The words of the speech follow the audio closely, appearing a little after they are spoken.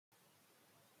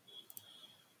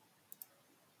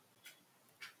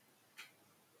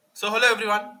So hello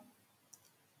everyone,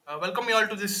 welcome you all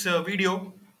to this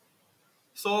video.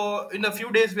 So in a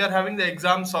few days we are having the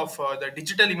exams of the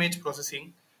digital image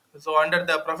processing. So under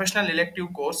the professional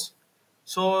elective course.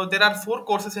 So there are four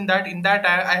courses in that.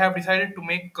 I have decided to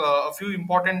make a few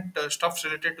important stuffs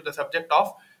related to the subject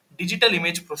of digital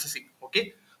image processing.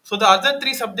 Okay. So the other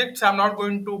three subjects I'm not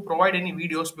going to provide any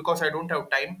videos because I don't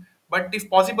have time. But if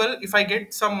possible, if I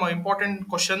get some important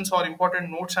questions or important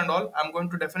notes and all, I'm going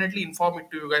to definitely inform it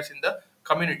to you guys in the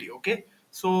community. Okay.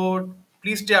 So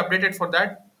please stay updated for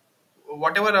that.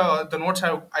 Whatever the notes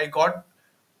I got,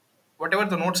 whatever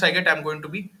the notes I get, I'm going to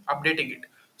be updating it.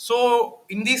 So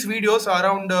in these videos,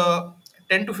 around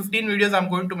 10 to 15 videos I'm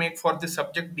going to make for this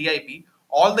subject DIP,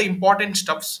 all the important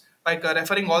stuffs like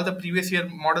referring all the previous year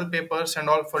model papers and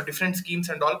all for different schemes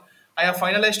and all. I have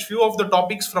finalized few of the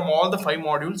topics from all the 5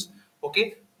 modules.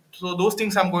 Okay, so those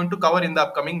things I'm going to cover in the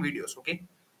upcoming videos. Okay,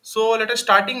 so let us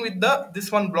starting with the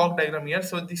this one block diagram here.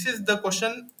 So this is the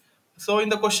question. So in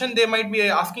the question they might be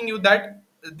asking you that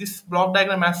this block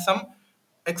diagram has some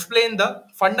explain the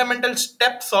fundamental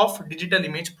steps of digital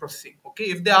image processing. Okay,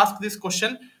 if they ask this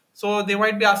question, so they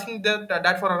might be asking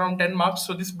that for around 10 marks.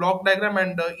 So this block diagram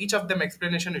and each of them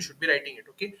explanation you should be writing it.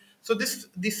 Okay, so this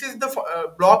is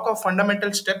the block of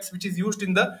fundamental steps which is used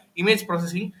in the image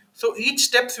processing. So each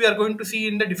steps we are going to see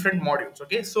in the different modules.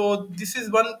 Okay, so this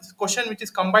is one question which is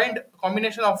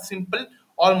combination of simple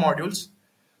all modules.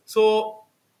 So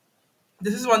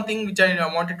this is one thing which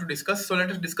I wanted to discuss. So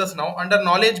let us discuss now. Under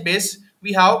knowledge base,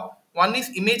 we have one is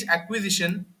image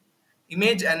acquisition,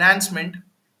 image enhancement,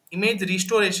 image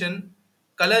restoration,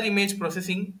 color image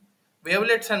processing,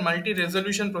 wavelets and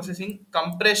multi-resolution processing,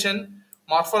 compression,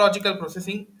 morphological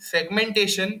processing,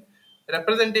 segmentation,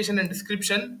 representation and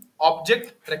description,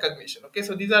 object recognition. Okay,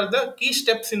 so these are the key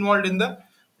steps involved in the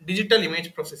digital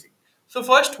image processing. So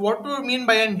first, what do you mean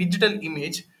by a digital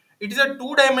image? It is a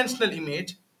two-dimensional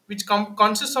image which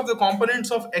consists of the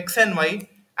components of x and y,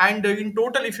 and in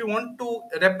total if you want to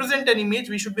represent an image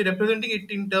we should be representing it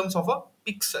in terms of a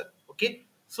pixel. Okay,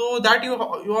 so that you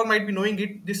all might be knowing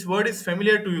it, this word is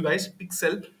familiar to you guys,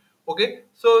 pixel. Okay,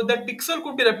 so that pixel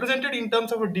could be represented in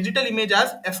terms of a digital image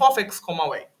as f of x comma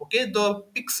y. Okay, the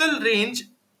pixel range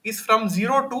is from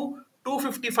 0 to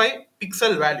 255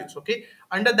 pixel values. Okay,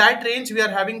 under that range we are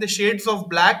having the shades of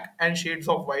black and shades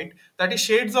of white. That is,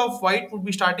 shades of white would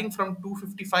be starting from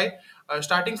 255,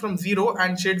 starting from 0,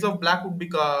 and shades of black would be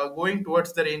going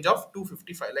towards the range of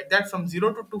 255. Like that, from 0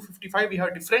 to 255 we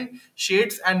have different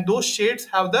shades, and those shades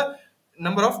have the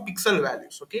number of pixel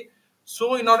values. Okay,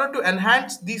 so in order to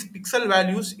enhance these pixel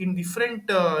values in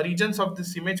different regions of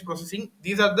this image processing,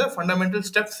 these are the fundamental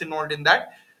steps involved in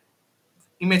that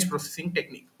image processing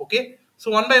technique. Okay,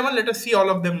 so one by one let us see all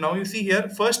of them now. You see here,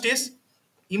 first is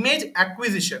image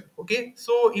acquisition. Okay,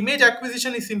 so image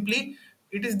acquisition is simply,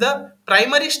 it is the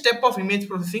primary step of image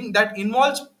processing that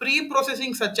involves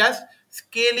pre-processing such as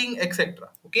scaling, etc.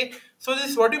 Okay, so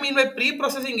this, what do you mean by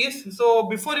pre-processing is, so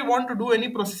before you want to do any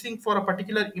processing for a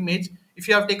particular image, if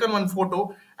you have taken one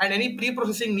photo and any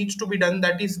pre-processing needs to be done,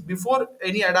 that is before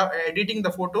any editing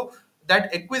the photo,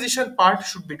 that acquisition part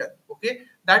should be done. Okay,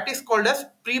 that is called as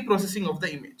pre-processing of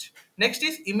the image. Next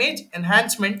is image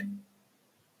enhancement.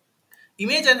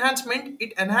 Image enhancement,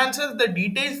 it enhances the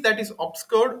details that is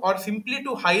obscured or simply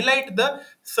to highlight the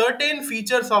certain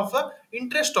features of a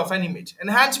interest of an image.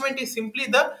 Enhancement is simply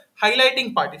the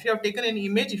highlighting part. If you have taken an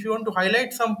image, if you want to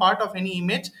highlight some part of any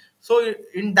image, so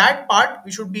in that part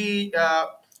we should be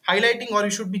highlighting, or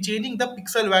you should be changing the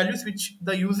pixel values which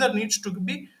the user needs to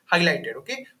be highlighted.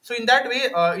 Okay, so in that way,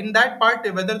 in that part,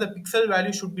 whether the pixel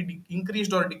value should be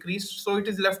increased or decreased, so it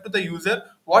is left to the user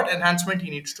what enhancement he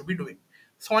needs to be doing.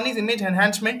 So one is image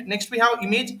enhancement. Next we have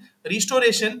image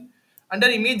restoration. Under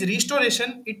image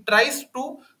restoration, it tries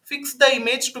to fix the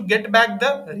image to get back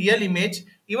the real image,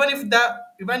 even if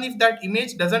that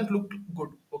image doesn't look good.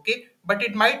 Okay, but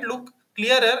it might look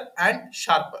clearer and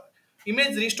sharper.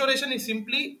 Image restoration is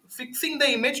simply fixing the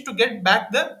image to get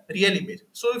back the real image.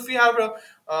 So if we have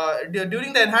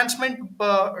during the enhancement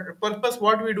purpose,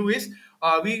 what we do is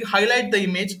we highlight the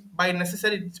image by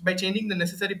changing the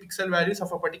necessary pixel values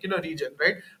of a particular region,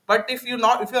 right? But if you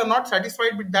are not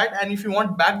satisfied with that, and if you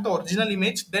want back the original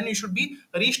image, then you should be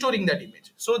restoring that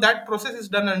image. So that process is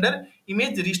done under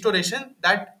image restoration.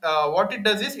 That what it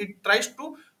does is it tries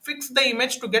to fix the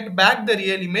image to get back the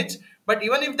real image. But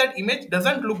even if that image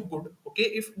doesn't look good, okay,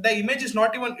 if the image is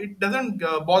not even, it doesn't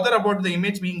bother about the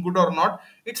image being good or not,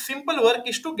 its simple work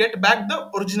is to get back the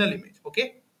original image.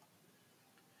 Okay,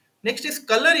 next is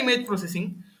color image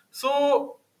processing.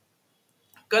 So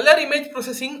color image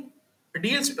processing,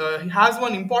 deals has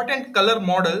one important color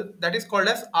model that is called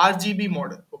as RGB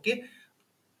model. Okay,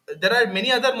 there are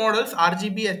many other models,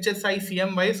 RGB, HSI,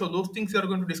 CMY. So those things we are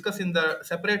going to discuss in the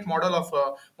separate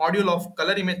module of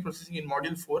color image processing in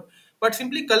module 4. But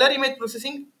simply color image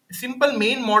processing, simple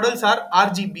main models are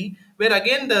RGB, where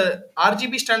again the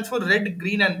RGB stands for red,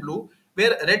 green, and blue,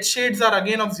 where red shades are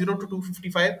again of 0 to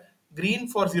 255, green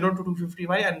for 0 to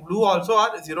 255, and blue also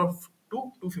are 0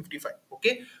 to 255.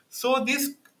 Okay, so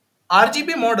these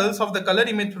RGB models of the color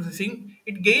image processing,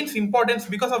 it gains importance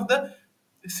because of the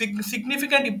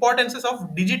significant importances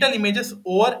of digital images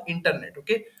over internet.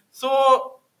 Okay,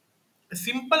 so a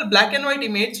simple black and white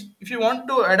image, if you want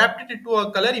to adapt it to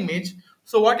a color image,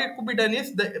 so what it could be done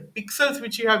is the pixels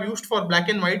which you have used for black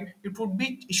and white,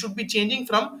 it should be changing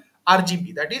from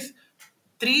RGB, that is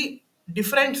three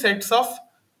different sets of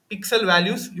pixel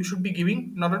values you should be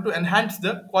giving in order to enhance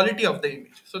the quality of the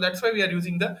image. So that's why we are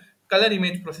using the color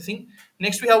image processing.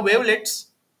 Next we have wavelets.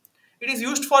 It is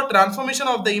used for transformation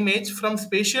of the image from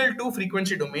spatial to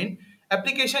frequency domain.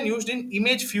 Application used in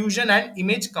image fusion and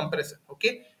image compression.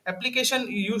 Okay, application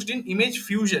used in image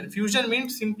fusion. Fusion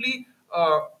means simply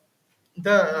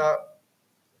the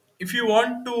if you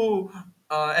want to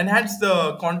enhance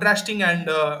the contrasting and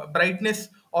brightness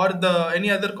or the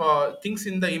any other things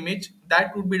in the image,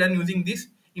 that would be done using these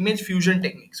image fusion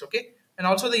techniques. Okay, and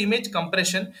also the image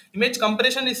compression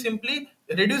is simply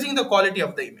reducing the quality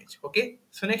of the image. Okay,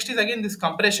 so next is again this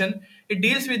compression. It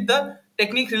deals with the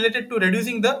technique related to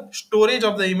reducing the storage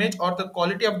of the image or the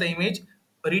quality of the image,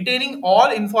 retaining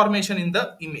all information in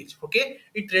the image. Okay,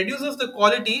 it reduces the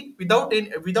quality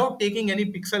without taking any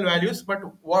pixel values, but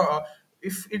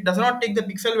if it does not take the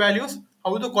pixel values,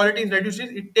 how the quality is reduced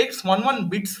is it takes one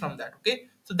bits from that. Okay,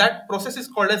 so that process is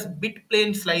called as bit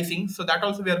plane slicing. So that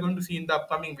also we are going to see in the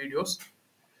upcoming videos.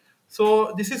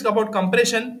 So this is about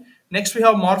compression. Next we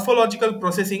have morphological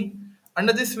processing.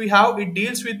 Under this we have, it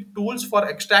deals with tools for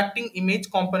extracting image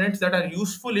components that are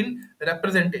useful in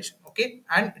representation, okay,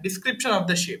 and description of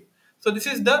the shape. So this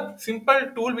is the simple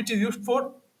tool which is used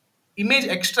for image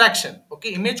extraction,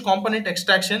 okay, image component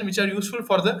extraction, which are useful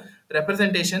for the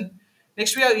representation.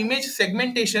 Next we have image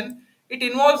segmentation. It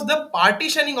involves the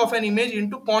partitioning of an image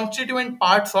into constituent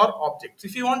parts or objects.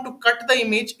 If you want to cut the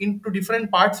image into different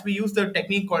parts, we use the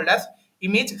technique called as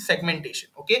image segmentation.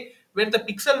 Okay, where the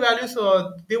pixel values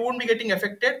they won't be getting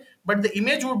affected, but the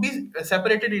image would be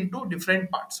separated into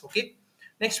different parts. Okay,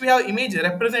 next we have image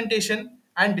representation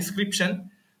and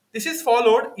description. This is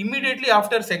followed immediately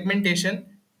after segmentation,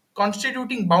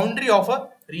 constituting boundary of a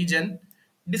region.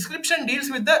 Description deals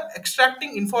with the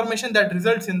extracting information that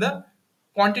results in the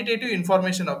quantitative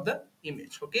information of the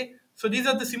image. Okay, so these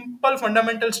are the simple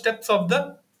fundamental steps of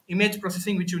the image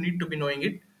processing which you need to be knowing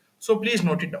it. So please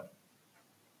note it down.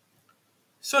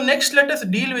 So next let us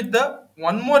deal with the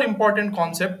one more important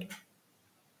concept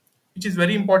which is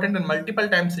very important and multiple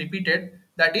times repeated,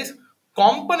 that is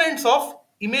components of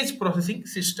image processing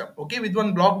system. Okay, with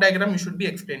one block diagram you should be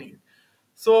explaining it.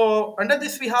 So under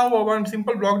this we have one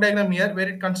simple block diagram here where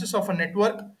it consists of a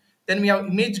network. Then we have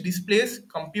image displays,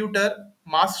 computer,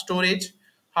 mask storage,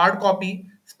 hard copy,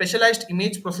 specialized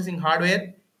image processing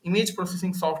hardware, image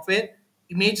processing software,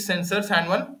 image sensors, and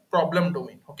one problem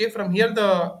domain. Okay, from here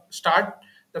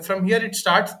from here it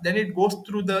starts, then it goes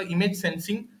through the image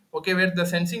sensing. Okay, where the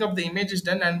sensing of the image is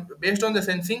done, and based on the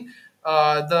sensing,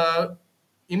 the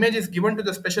image is given to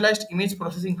the specialized image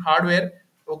processing hardware.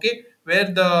 Okay, where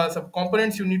the sub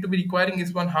components you need to be requiring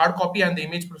is one hard copy and the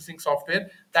image processing software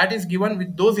that is given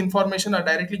with those information are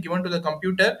directly given to the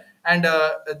computer, and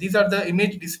these are the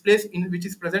image displays in which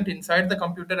is present inside the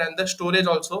computer, and the storage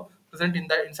also present in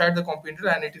the inside the computer,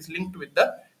 and it is linked with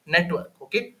the network.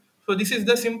 Okay, so this is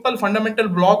the simple fundamental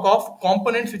block of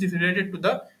components which is related to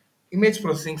the image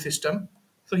processing system.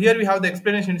 So here we have the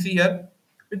explanation. See here,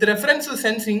 with reference to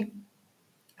sensing,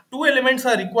 two elements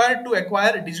are required to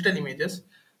acquire digital images.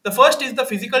 The first is the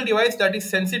physical device that is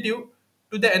sensitive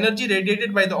to the energy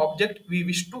radiated by the object we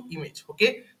wish to image.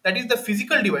 Okay, that is the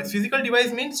physical device. Physical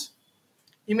device means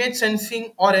image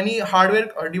sensing or any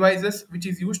hardware or devices which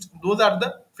is used. Those are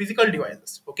the physical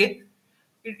devices. Okay,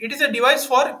 it is a device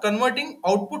for converting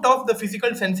output of the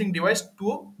physical sensing device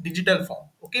to a digital form.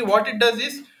 Okay, what it does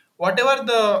is whatever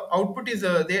the output is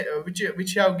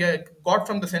which you have got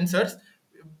from the sensors,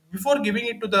 before giving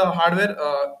it to the hardware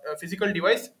physical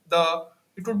device, the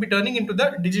it would be turning into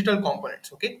the digital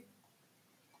components. Okay,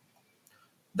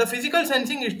 the physical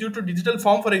sensing is due to digital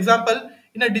form. For example,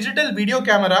 in a digital video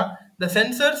camera, the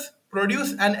sensors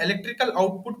produce an electrical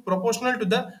output proportional to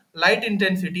the light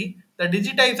intensity. The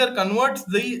digitizer converts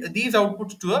these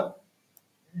outputs to a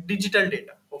digital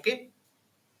data. Okay,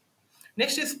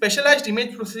 Next is specialized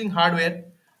image processing hardware.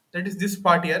 That is this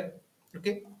part here.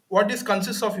 Okay. What this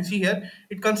consists of, you see here,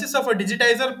 it consists of a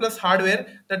digitizer plus hardware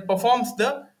that performs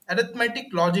the arithmetic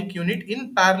logic unit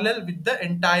in parallel with the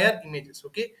entire images.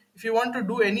 Okay. If you want to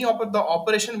do any of the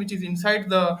operation which is inside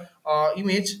the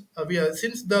image,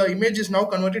 since the image is now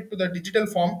converted to the digital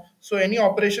form, so any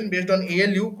operation based on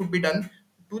ALU could be done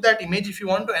to that image if you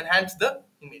want to enhance the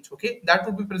image. Okay. That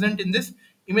would be present in this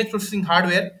image processing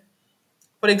hardware.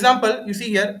 For example, you see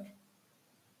here,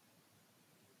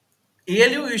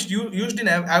 ALU is used in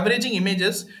averaging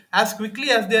images as quickly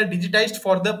as they are digitized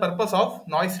for the purpose of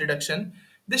noise reduction.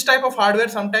 This type of hardware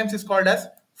sometimes is called as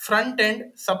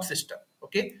front-end subsystem.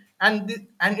 Okay, and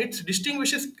and its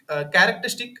distinguishes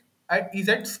characteristic is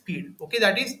at speed. Okay,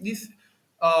 that is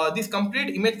this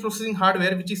complete image processing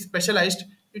hardware which is specialized.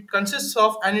 It consists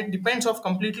of and it depends of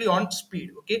completely on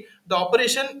speed. Okay, the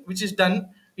operation which is done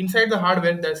inside the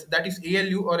hardware, that is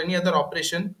ALU or any other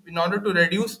operation, in order to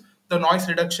reduce the noise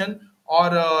reduction or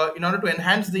in order to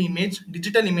enhance the image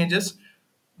digital images,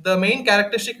 the main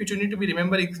characteristic which you need to be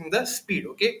remembering is the speed.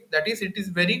 Okay, that is, it is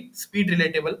very speed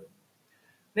relatable.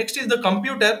 Next is the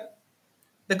computer.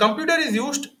 The computer is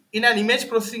used in an image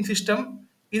processing system,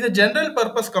 is a general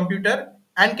purpose computer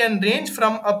and can range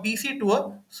from a PC to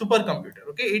a supercomputer.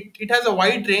 Okay, it has a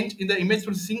wide range in the image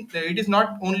processing. It is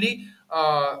not only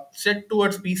set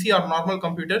towards PC or normal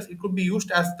computers, it could be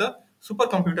used as the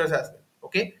supercomputers as well.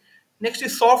 Okay, next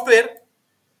is software.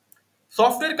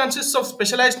 Software consists of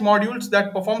specialized modules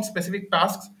that perform specific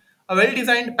tasks. A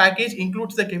well-designed package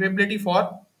includes the capability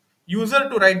for user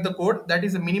to write the code, that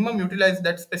is the minimum utilize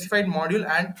that specified module,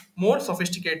 and more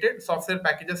sophisticated software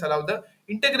packages allow the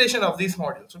integration of these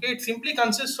modules. Okay, it simply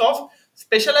consists of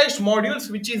specialized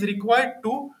modules which is required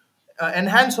to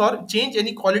enhance or change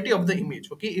any quality of the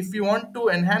image. Okay, if you want to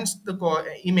enhance the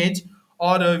image,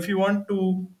 or if you want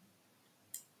to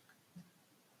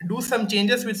do some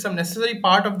changes with some necessary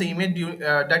part of the image,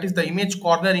 that is the image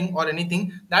cornering or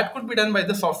anything, that could be done by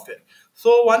the software.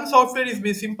 So one software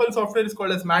is simple software is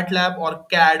called as MATLAB or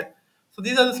CAD. So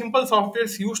these are the simple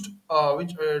softwares used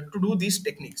which to do these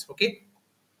techniques. Okay,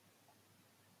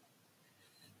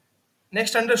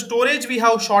 next, under storage we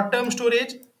have short term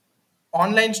storage,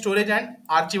 online storage, and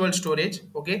archival storage.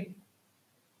 Okay,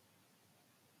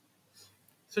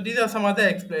 so these are some other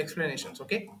explanations.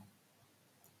 Okay,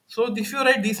 so if you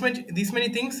write these many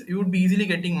things, you would be easily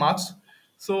getting marks.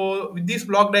 So with this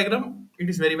block diagram, it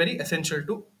is very essential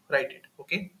to write it.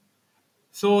 Okay.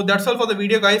 So that's all for the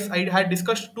video, guys. I had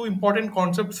discussed two important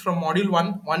concepts from module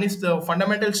one. One is the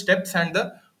fundamental steps and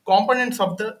the components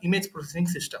of the image processing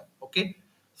system. Okay.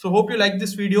 So hope you like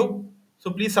this video.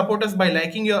 So please support us by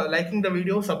liking the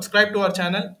video, subscribe to our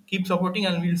channel, keep supporting,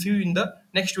 and we'll see you in the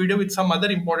next video with some other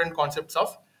important concepts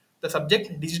of the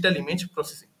subject digital image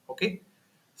processing. Okay.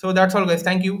 So that's all, guys.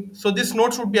 Thank you. So this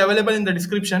notes would be available in the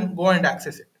description. Go and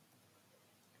access it.